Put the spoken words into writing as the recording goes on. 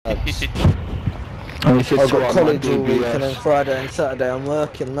And he I've said, got college all week and then DBS. Friday and Saturday I'm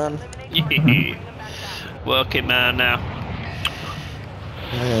working, man. Working man now.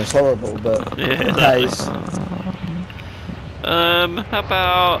 Yeah, it's horrible, but Yeah, it exactly. pays. How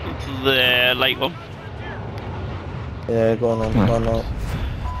about the late one? Yeah, go on, why not?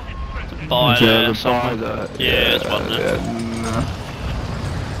 By Is there there a somewhere. bar there? Yeah, there's one there.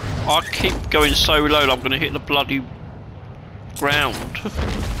 I keep going so low I'm gonna hit the bloody ground.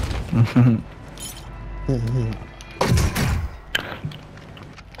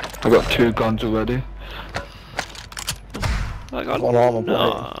 I got 2 guns already. I got One armor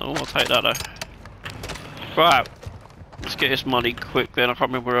no, plate. I'll take that though. Right, let's get this money quick then. I can't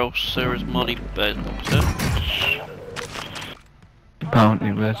remember where else there is money.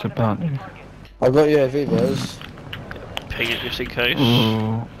 Bounty, where's the bounty? I got UAV, boys. Ping it just in case.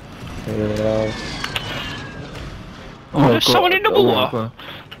 Oh, Yeah. oh There's someone in the water.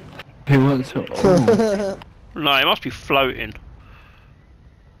 He wants to. Oh, No, he must be floating.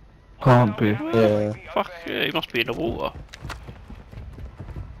 can't be. Yeah, Fuck yeah, he must be in the water.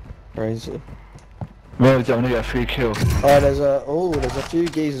 crazy. Where is it? I'm gonna get 3 kills. Oh, there's a few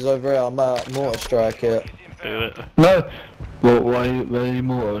geezers over here. I might mortar strike it. Do it. No! Well, why are you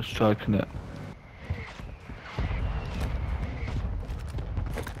mortar striking it?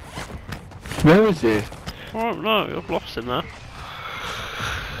 Where is he? I don't know, I've lost him there.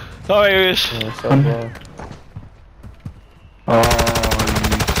 Oh, here he is. Yeah, so far. Oh, you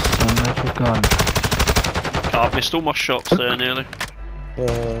son of a gun. Oh, I've missed all my shots there nearly.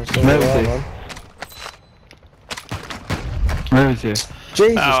 Yeah, so Where is far, he? man. Where is he?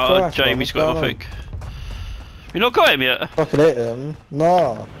 Jesus Oh, Christ, Jamie's man, got him, I think. You not got him yet? Fucking hit him.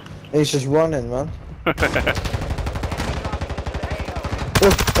 Nah. He's just running, man.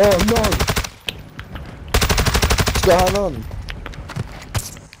 Oh no! What's going on?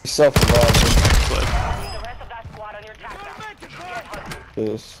 He's self-reviving.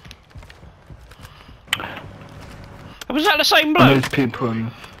 Yes. Was that the same And bloke? there's people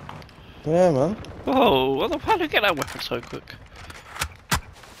in. Yeah, man. Whoa, how did you get that weapon so quick?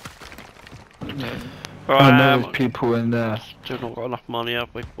 I Right, know there's people in there. still not got enough money, have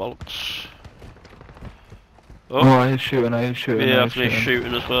we, bollocks? Oh, I hear shooting, I hear shooting. Yeah, I I hear think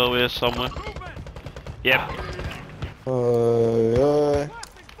shooting as well here somewhere. Yep.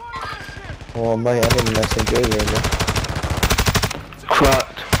 Oh, mate, I didn't message you really.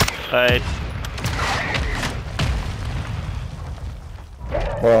 Cracked. Hey,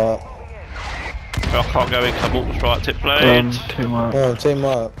 Right. I can't go in 'cause I'm ultra strike tip blade. Team up. Oh, team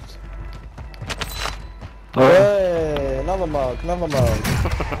up. Oh, Hey, another mug, another mug.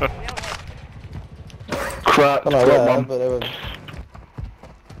 cracked. I don't know Got where, one. but they were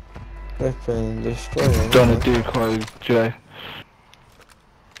flipping destroying. Done a weren't they? decoy, Jay.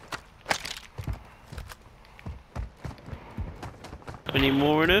 Any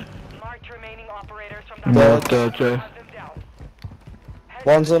more in here? More there, Jay.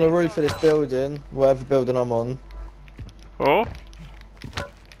 One's on the roof of this building, whatever building I'm on. Oh?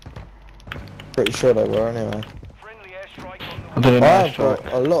 Pretty sure they were anyway. I did a nice I've got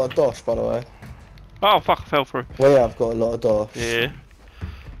strike. a lot of dosh, by the way. Oh fuck, I fell through. Well, yeah, I've got a lot of dosh. Yeah.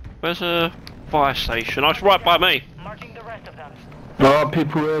 Where's a fire station? Oh, it's right by me. No,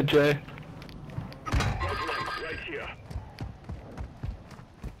 people here, Jay.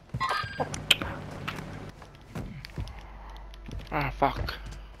 Ah, fuck.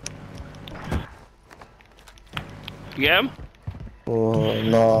 You get him? Oh,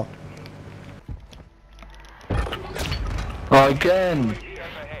 no. Oh, again.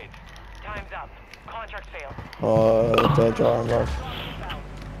 Oh, they're drawing off.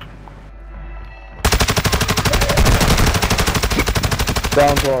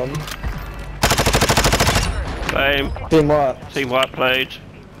 Down one. Same. Team white. Team white played.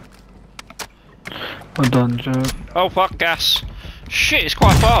 Well done, Joe. Oh fuck, gas. Shit, it's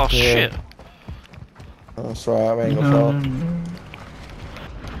quite fast. Yeah. Shit. That's right, I ain't got far.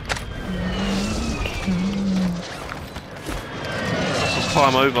 Let's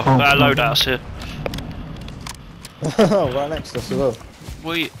climb over. Oh, Loadout's here. Right next to us as well.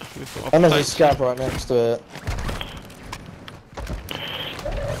 We've got And there's a plates. scab right next to it.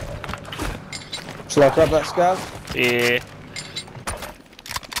 Shall I grab that scab? Yeah.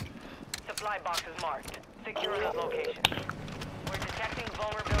 Supply box is marked. Secure those locations. We're detecting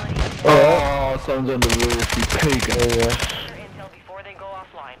vulnerability. Oh, someone's on the roof, you pig. There you go. Secure intel before they go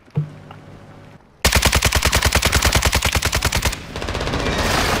offline.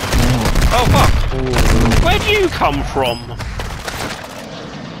 Oh fuck. Ooh. Where do you come from?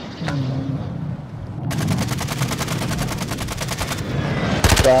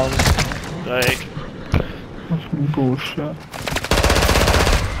 Down. Like, That's some bullshit.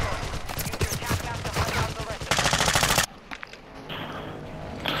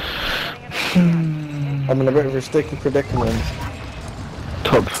 I'm in a bit of a sticky predicament.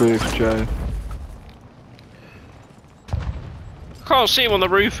 Top 3 for Joe. I can't see him on the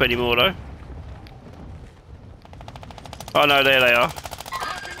roof anymore though. Oh no, there they are.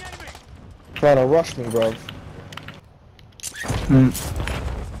 Trying to rush me, bruv.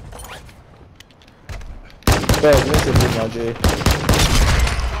 There's message my G.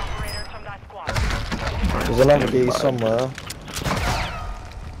 There's another G somewhere.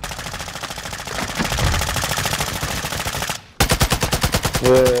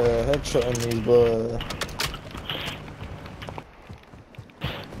 We're headshotting these, but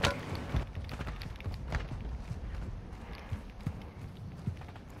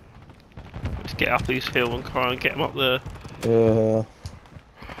Let's get up this hill and try and get him up there. yeah.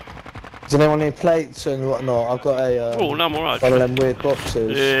 Does anyone need plates and whatnot? I've got a Oh, no, I'm alright. one of them weird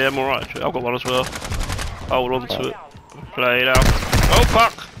boxes. Yeah, I'm alright. I've got one as well. Hold on to it. Play it out. Oh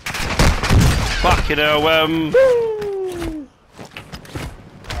fuck! Fucking hell,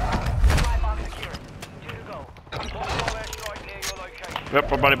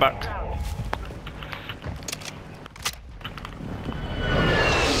 Yep, I'm running back.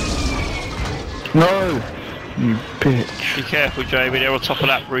 No! You bitch. Be careful, Jamie. They're on top of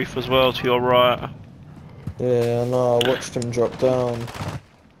that roof as well, to your right. Yeah, I know, I watched him drop down.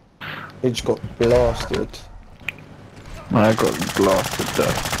 He just got blasted. I got blasted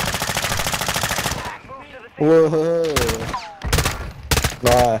there. Whoa!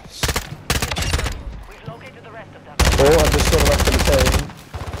 Nice. Oh, I just saw the rest of the team.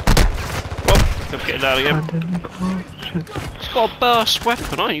 Oh, I'm getting down again. It's got a burst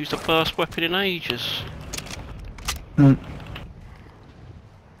weapon. I ain't used a burst weapon in ages.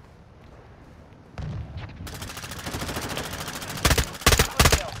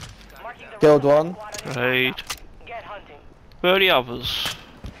 Killed one. Right. Where are the others?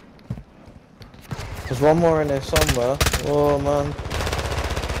 There's one more in there somewhere. Oh man.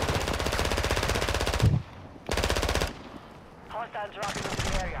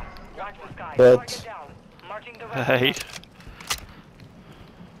 Dead. Hey.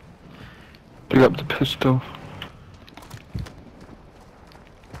 Pick up the pistol.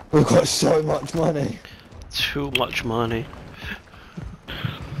 We've got so much money. Too much money.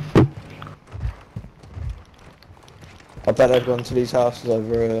 I bet they've gone to these houses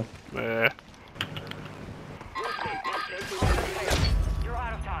over here. Yeah.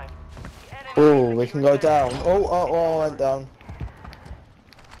 Oh, we can go down. Oh, I went down.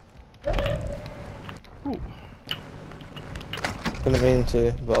 Didn't mean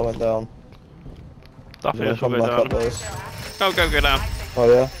to, but I went down. Nothing Yeah, else will come go back up down. those. Go down. Oh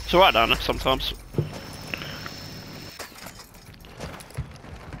yeah? It's alright down there sometimes.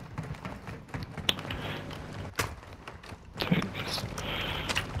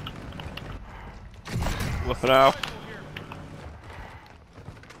 Whip it out.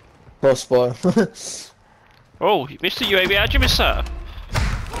 Crossbow. Oh, you missed the UAV. How'd you miss that?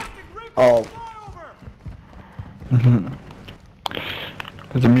 Oh, There's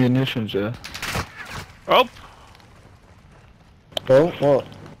a munitions there. Oh! oh, what?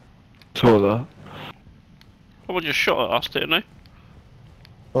 Saw that. Someone just shot at us, didn't they?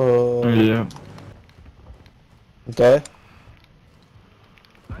 Yeah. Okay.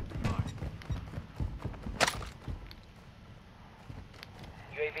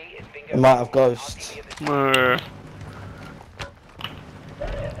 It might have ghosts. Meh.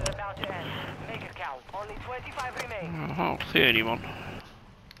 I don't see anyone.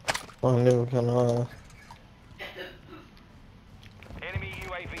 I knew we can Enemy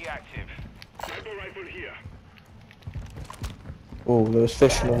UAV active. Sniper rifle here. Oh, there was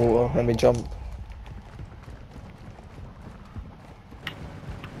fish in the water. Let me jump.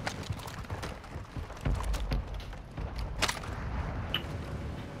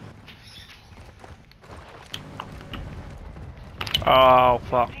 Oh,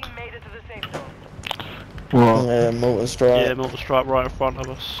 fuck. What? Yeah, mortar strike. Yeah, multi strike right in front of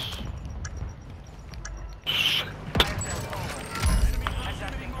us.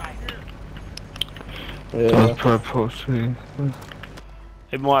 Yeah. Purple, see.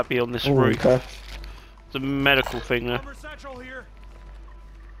 It might be on this Ooh, roof. okay. The medical thing there.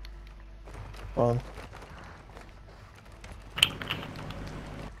 Fine.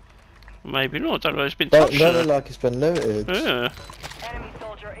 Maybe not, I don't know, it's been Don't touched. look like it's been looted. Yeah. Enemy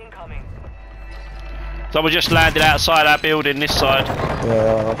soldier incoming. Someone just landed outside our building this side.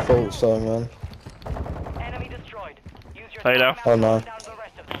 Yeah, I thought so, man. Enemy destroyed. Use your Hey now. Oh no. down the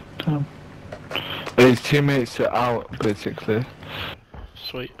rest of them. His teammates are out, basically.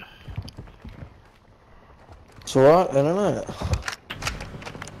 Sweet. It's alright then, isn't it?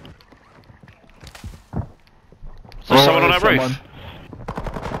 Is there someone on that someone. roof?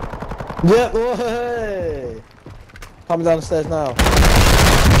 Yeah, oh, hey! Coming down the stairs now.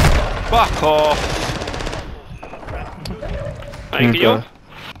 Fuck off! Hey, can you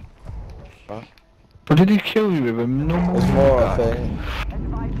Okay. What did he kill you with? A normal There's more, I guy? think.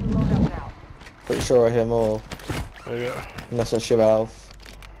 Pretty sure I hear more. Oh, yeah. Unless I shiv Alf.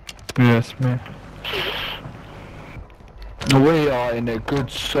 Yes, me. We are in a good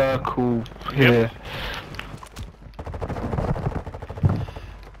circle here.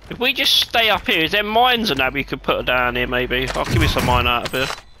 If we just stay up here, is there mines and that we could put down here maybe? I'll give me some mine out of here.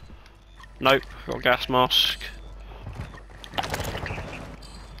 Nope, got a gas mask.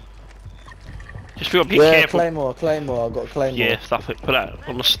 Just feel be Yeah, careful. Claymore, I've got a Claymore. Yeah, stuff it, put that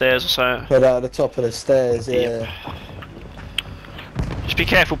on the stairs or something. Put out at the top of the stairs, yeah. Yep. Just be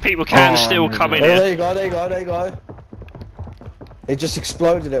careful, people can still come in Oh, here. there you go, there you go, there you go. It just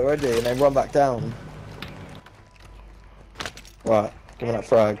exploded it already and then run back down. Right, give me that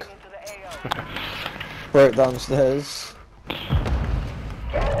frag. Throw it downstairs.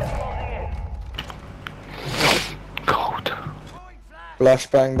 Cold.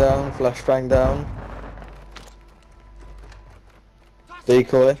 Flashbang down, flashbang down.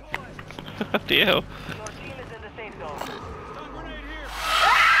 Decoy. Deal. Your team is in the safe zone.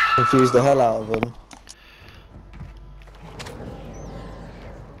 Confused the hell out of them.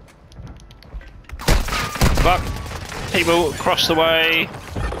 Fuck. People across the way.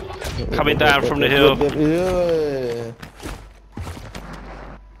 Coming down from the hill. Yeah.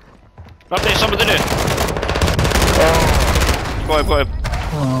 Up there, someone's in it. Got him.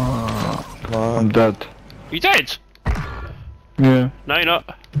 I'm dead. You dead? Yeah. No, you're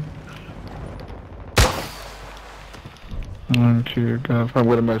not. Thank you, Gav. I'm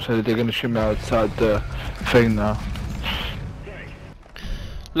gonna make sure they're gonna shoot me outside the thing now.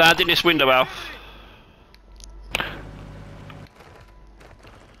 Land in this window, Alf.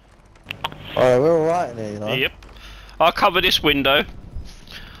 Alright, we're alright in here, you know. Yep. I'll cover this window.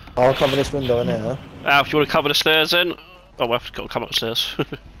 I'll cover this window in here. Alf, do you want to cover the stairs then? Oh, I've got to come upstairs.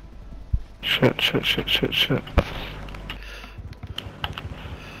 Shit.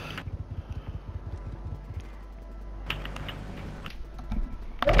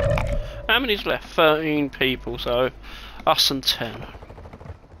 How many's left? 13 people, so us and 10.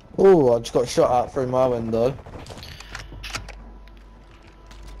 Oh, I just got shot at through my window.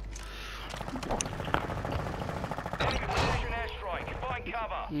 Precision airstrike. Find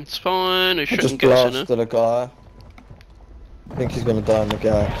cover. It's fine, it I shouldn't just get us in blasted a guy. I think he's gonna die in the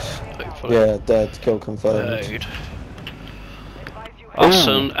gas. Hopefully. Yeah, dead. Kill confirmed. Dude. Advise you Us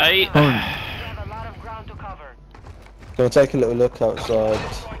and 8. have a lot of ground to cover. Gonna take a little look outside.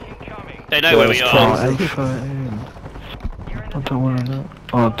 Strike incoming. They know where we Yeah, are. it's M13. I don't want to know.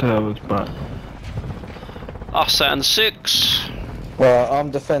 Oh, there was back. Us and 6. Well, I'm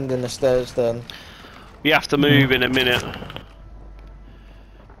defending the stairs then. We have to move in a minute.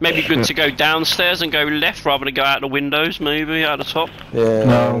 Maybe good to go downstairs and go left rather than go out the windows, maybe out the top. Yeah,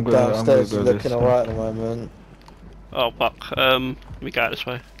 No, I'm downstairs gonna is go looking this alright at the moment. Oh fuck. Let me go out this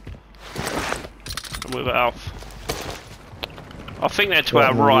way. I'm with Alf. I think they're to Right,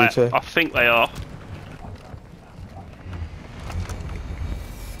 our move right. you two. I think they are.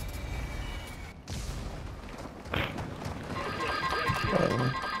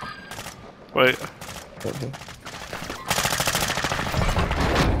 Wait.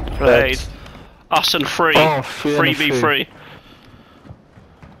 Grenade. Us and 3. Oh, 3 and 3v3.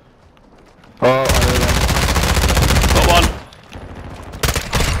 Oh, Got one.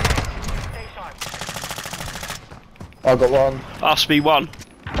 Stay sharp. I got one. Us v1.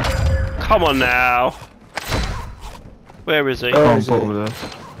 Come on now. Where is he? Oh. I'm is bottom it? of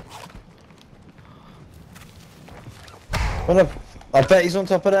this. I bet he's on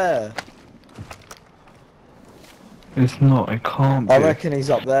top of there. It's not, it can't be. I reckon he's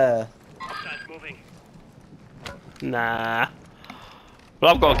up there. Nah.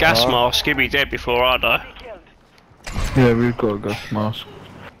 Well, I've got a gas mask. He'll be dead before I die. Killed. Yeah, we've got a gas mask.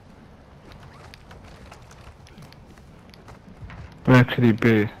 Where could he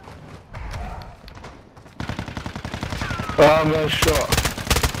be? Oh, I'm getting shot.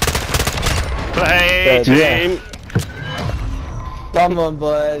 Play Dead, team. Come on,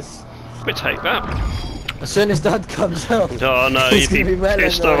 boys. We take that. As soon as Dad comes out. Oh no, He's you'd be gonna be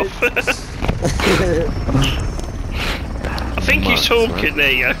pissed melon, off. I think he's talking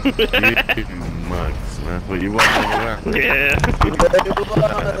there, you go. You mugs, man. What you want to around? Yeah.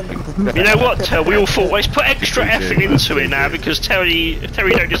 You know what, Terry? We all thought, let's put extra effort into it now because Terry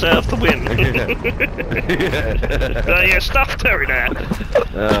don't deserve to win. Yeah, stuff Terry now.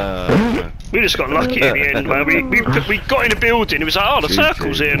 We just got lucky in the end, man. We got in a building, it was like, oh, the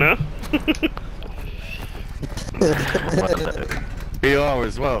circle's here now. BR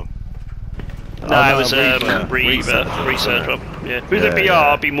as well. No, it was research. Yeah, with the BR,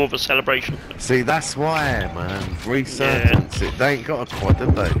 it'd be more of a celebration. See, that's why, man. Resurgence. They ain't got a quad,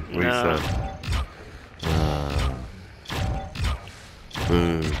 have they? No.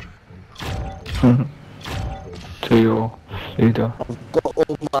 Resurgence. To your leader. I've got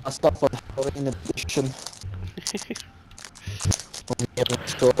all my stuff on Halloween edition. On the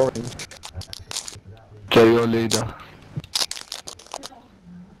storage. To your leader.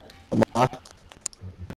 Am I?